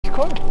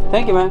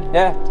Thank you, man.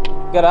 Yeah,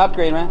 gotta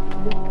upgrade, man.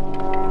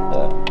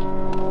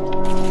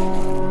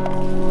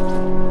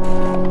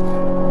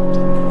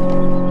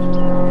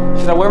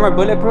 Should I wear my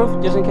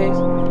bulletproof just in case?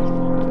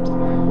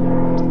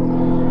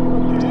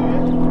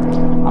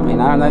 I mean,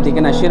 I don't know if they're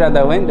gonna shoot out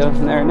the window.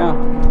 Never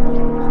know.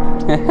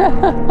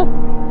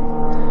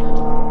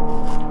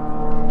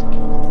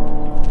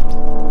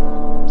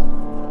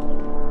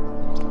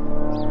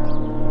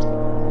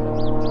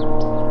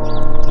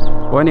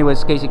 Well,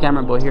 anyways, Casey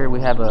Cameron Boy here. We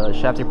have a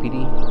Shafter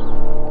PD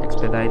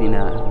expediting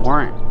a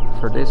warrant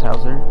for this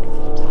houser.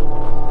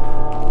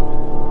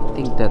 I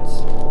think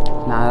that's...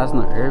 Nah, that's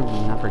not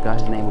Irving. I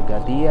forgot his name. We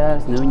got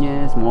Diaz,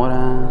 Nunez, Mora,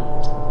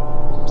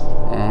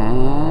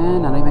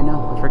 and I don't even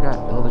know. I forgot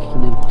the other two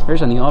names.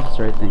 There's a new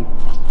officer, I think.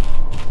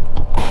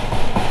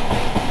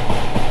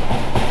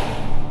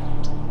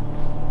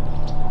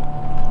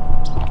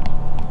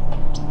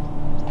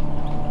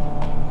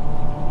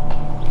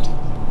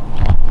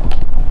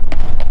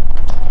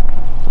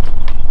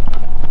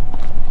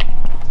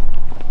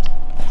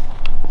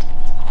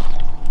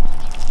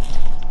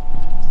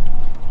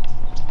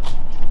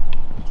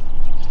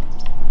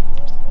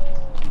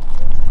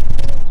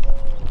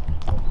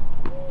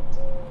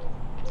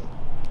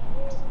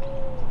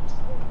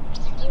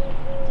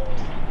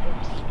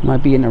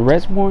 Might be an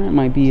arrest warrant,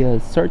 might be a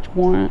search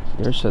warrant.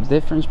 There's a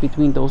difference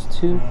between those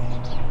two.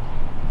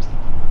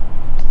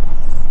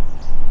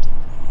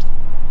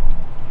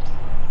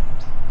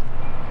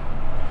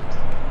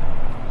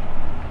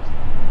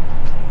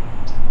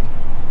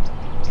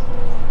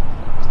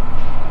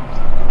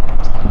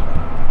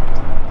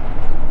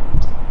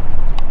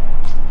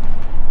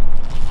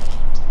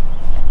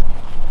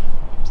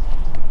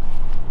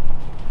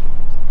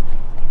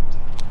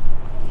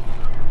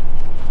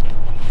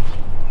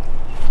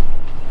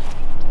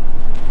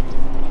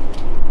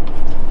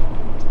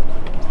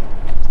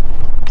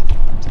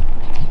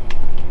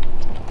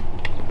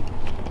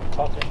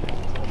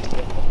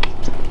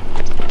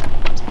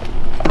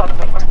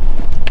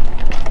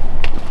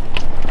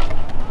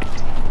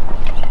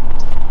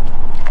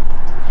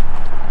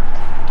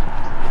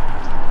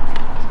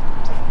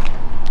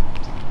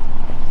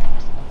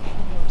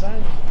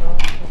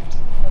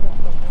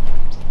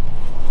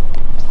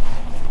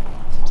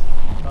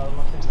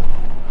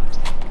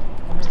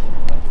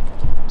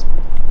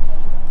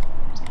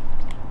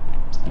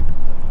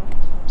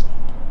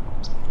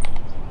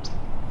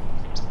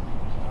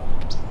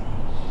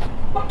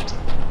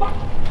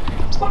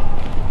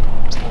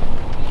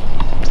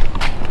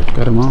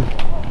 Got them all.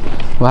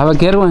 Well, have a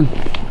good one.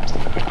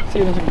 See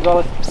you, Mr.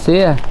 Gonzalez. See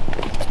ya.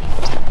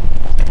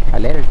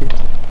 Later, dude.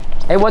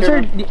 Hey,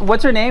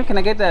 what's your name? Can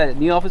I get the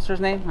new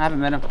officer's name? I haven't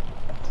met him.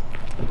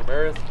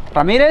 Ramirez.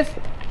 Ramirez?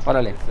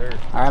 Órale. Yes, sir.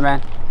 All right,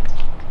 man.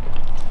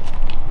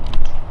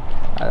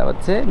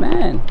 That's it,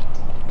 man.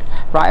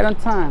 Right on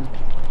time.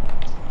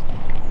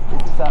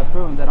 This is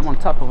proving that I'm on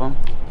top of him.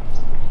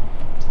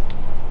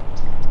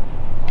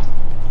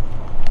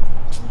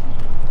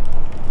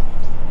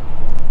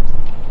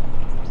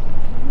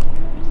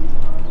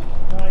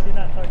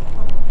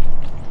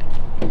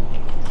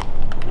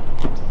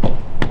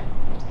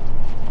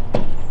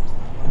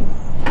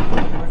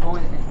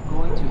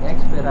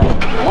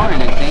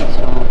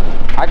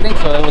 I think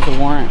so, it was a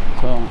warrant,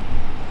 so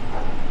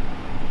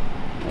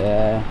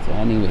yeah, so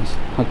anyways,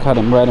 I caught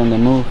him right on the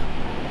move.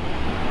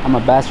 I'm a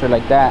bastard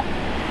like that.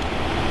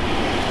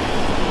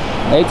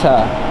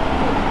 Later.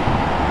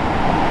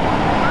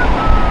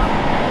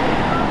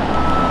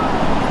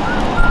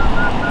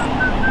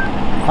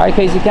 Alright,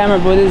 Casey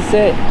Cameron, bro, this is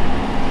it.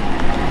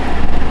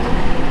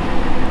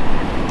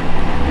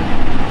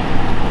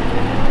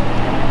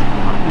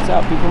 Peace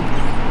out, people.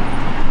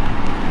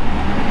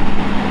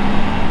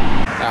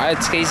 Alright,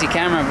 it's Casey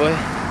Camera, boy.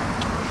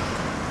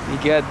 We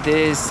got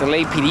this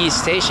LAPD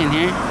station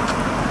here.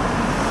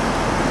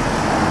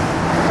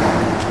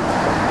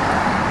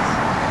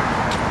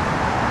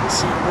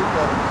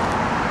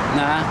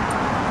 Nah.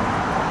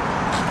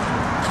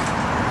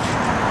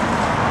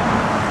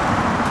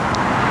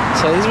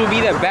 So this will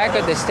be the back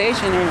of the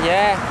station here,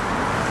 yeah.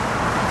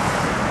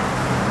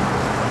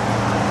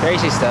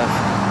 Crazy stuff.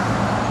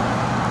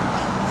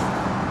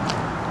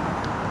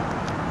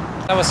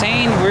 I was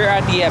saying we're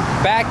at the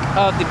back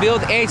of the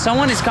building. Hey,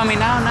 someone is coming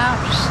out now.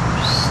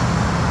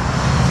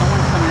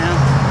 Someone's coming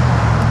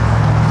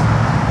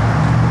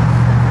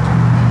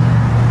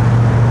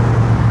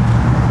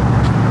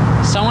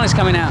out. Someone is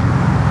coming out.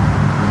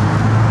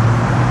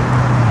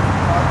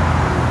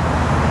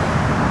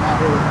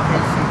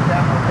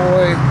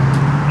 Boy.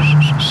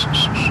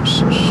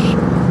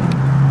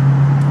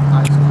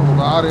 Nice cold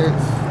audit.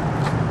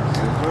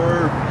 Yes,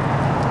 sir.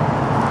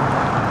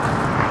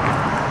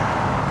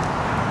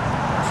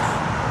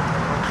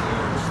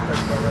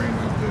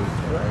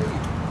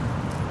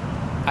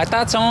 I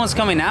thought someone was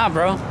coming out,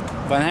 bro.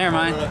 But never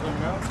mind.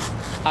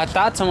 I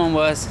thought someone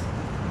was.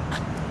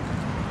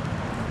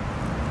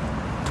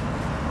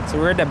 So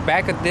we're at the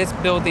back of this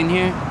building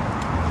here.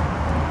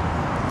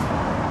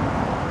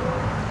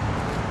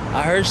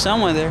 I heard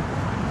someone there.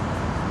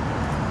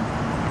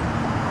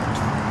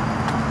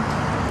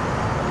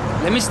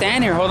 Let me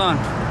stand here. Hold on.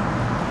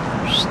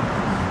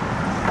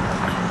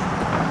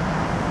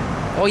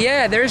 Oh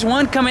yeah, there's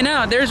one coming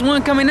out. There's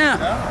one coming out.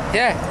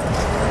 Yeah.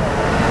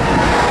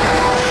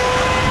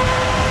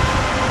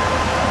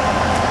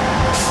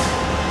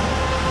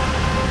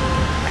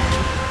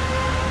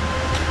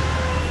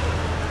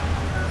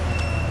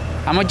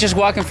 I'm gonna just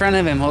walk in front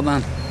of him. Hold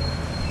on.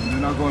 You're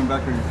not going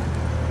back again.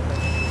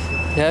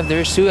 Yeah,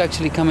 there's two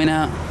actually coming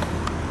out.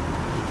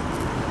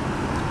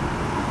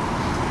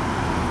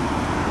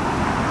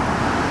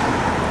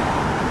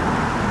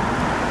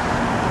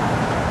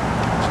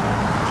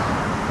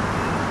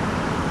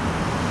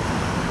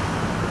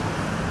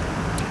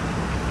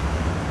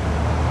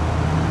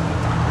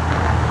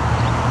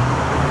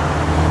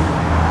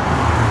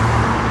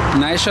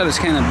 Nice shot is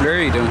kind of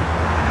blurry though.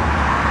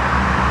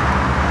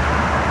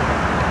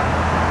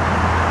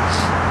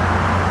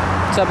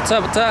 What's up, what's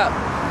up, what's up?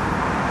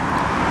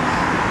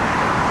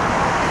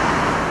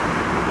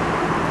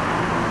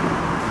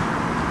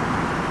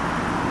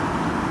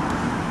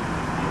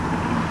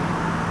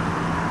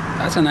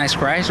 That's a nice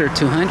Chrysler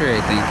 200,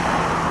 I think.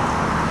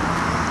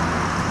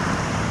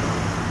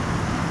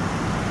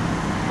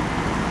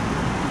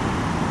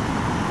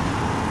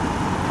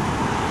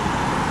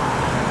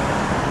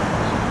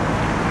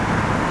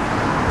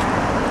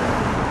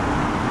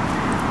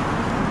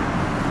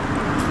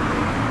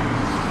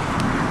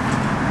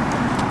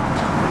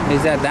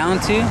 Is that down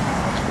too?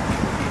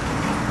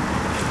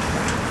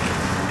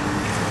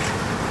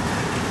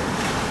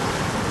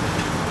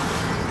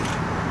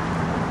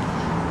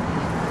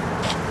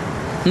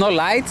 No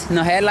lights?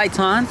 No headlights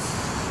on?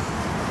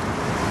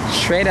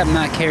 Straight up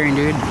not caring,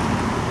 dude.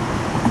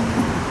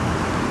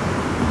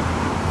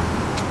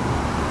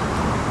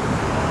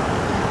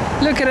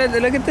 Look at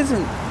it, look at this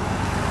one.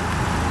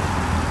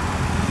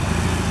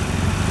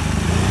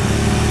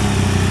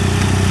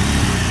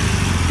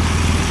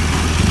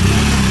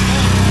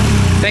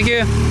 Thank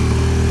you.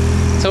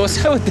 So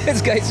what's up with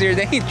this guys here?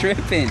 They ain't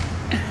tripping.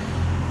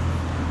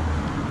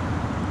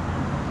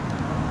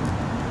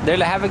 They're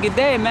like, have a good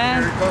day,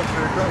 man. Here it goes,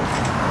 here it goes.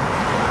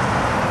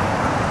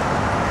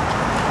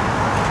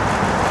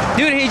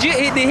 Dude,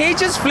 he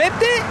just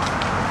flipped it?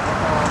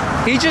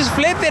 He just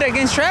flipped it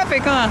against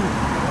traffic, huh?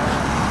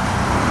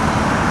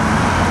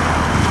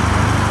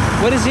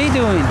 What is he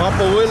doing?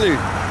 Papa Willie.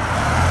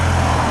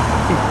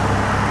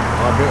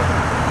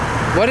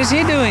 What is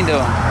he doing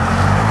though?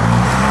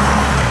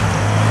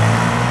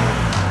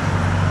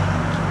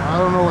 I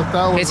don't know what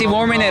that was. Is he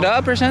warming it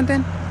up or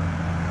something?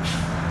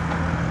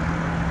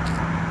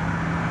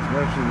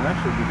 Never seen that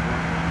shit before.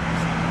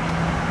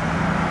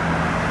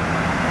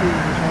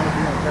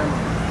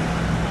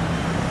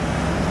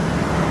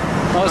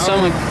 Oh,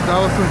 someone. That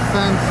was some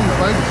fancy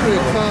bike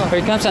tricks, huh?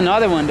 Here comes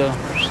another one though.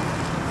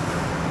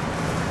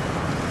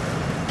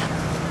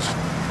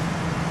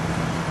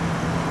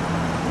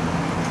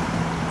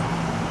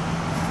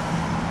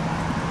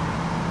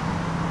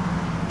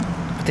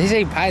 They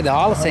say bye, they're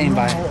all saying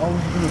bye. I was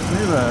gonna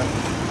say that.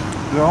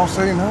 They're all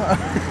saying hi.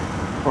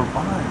 Or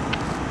bye.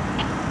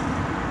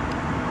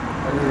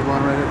 There's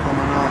one right here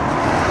coming out.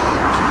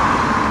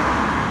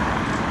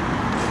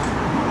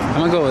 I'm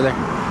gonna go over there.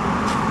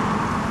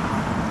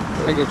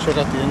 I can check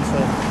out the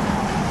inside.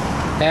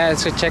 Yeah,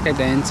 let's go check out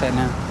the inside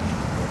now.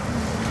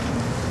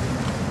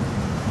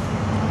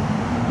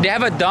 They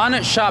have a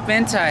donut shop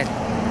inside.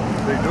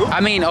 They do? I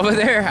mean, over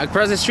there,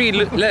 across the street.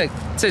 Look, it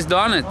says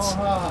donuts.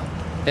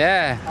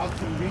 Yeah. How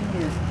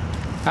convenient.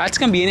 That's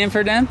convenient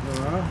for them.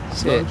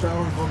 Shit.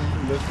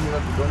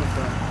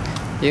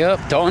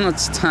 Yep,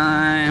 donuts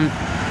time.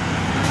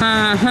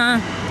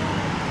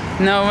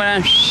 Know what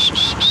I'm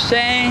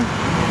saying?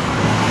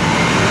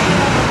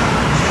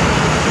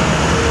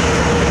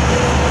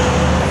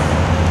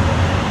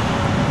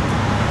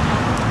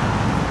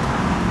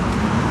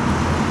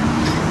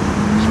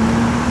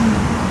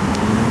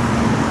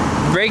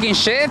 Breaking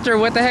shift or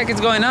what the heck is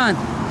going on?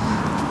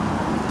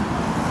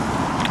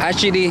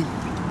 Actually,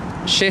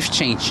 shift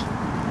change.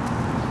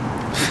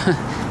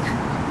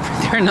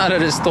 They're not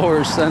at a store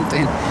or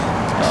something.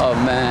 Oh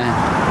man.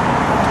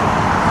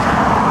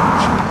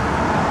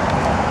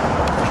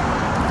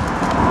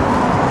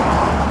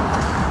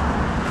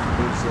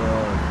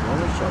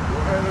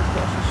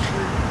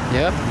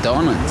 Yep,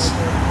 donuts.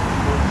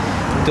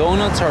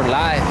 Donuts are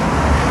live.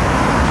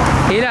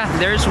 Mira,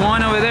 there's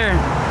one over there.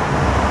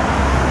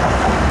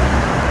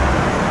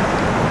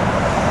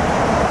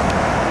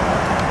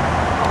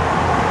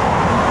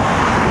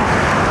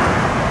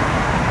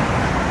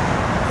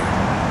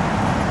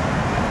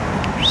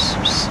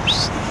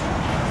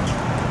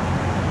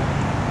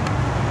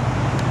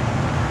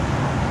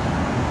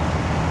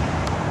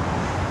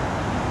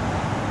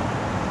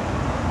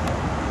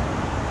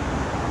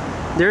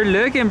 They're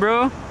looking,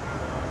 bro.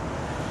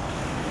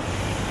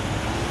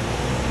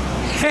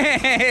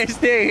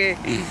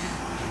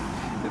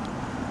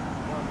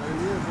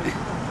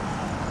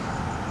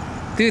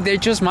 Dude, they're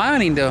just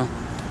smiling though.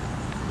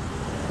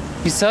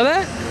 You saw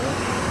that?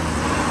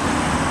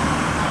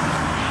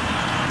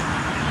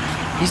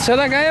 You saw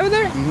that guy over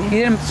there?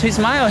 He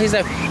smiled. He's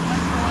like,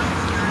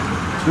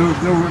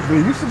 There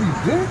used to be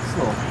dicks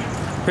though.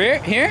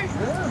 Here?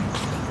 Yeah.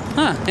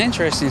 Huh,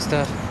 interesting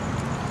stuff.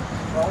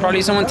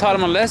 Probably someone taught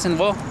him a lesson.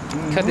 Well,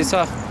 cut this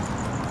off.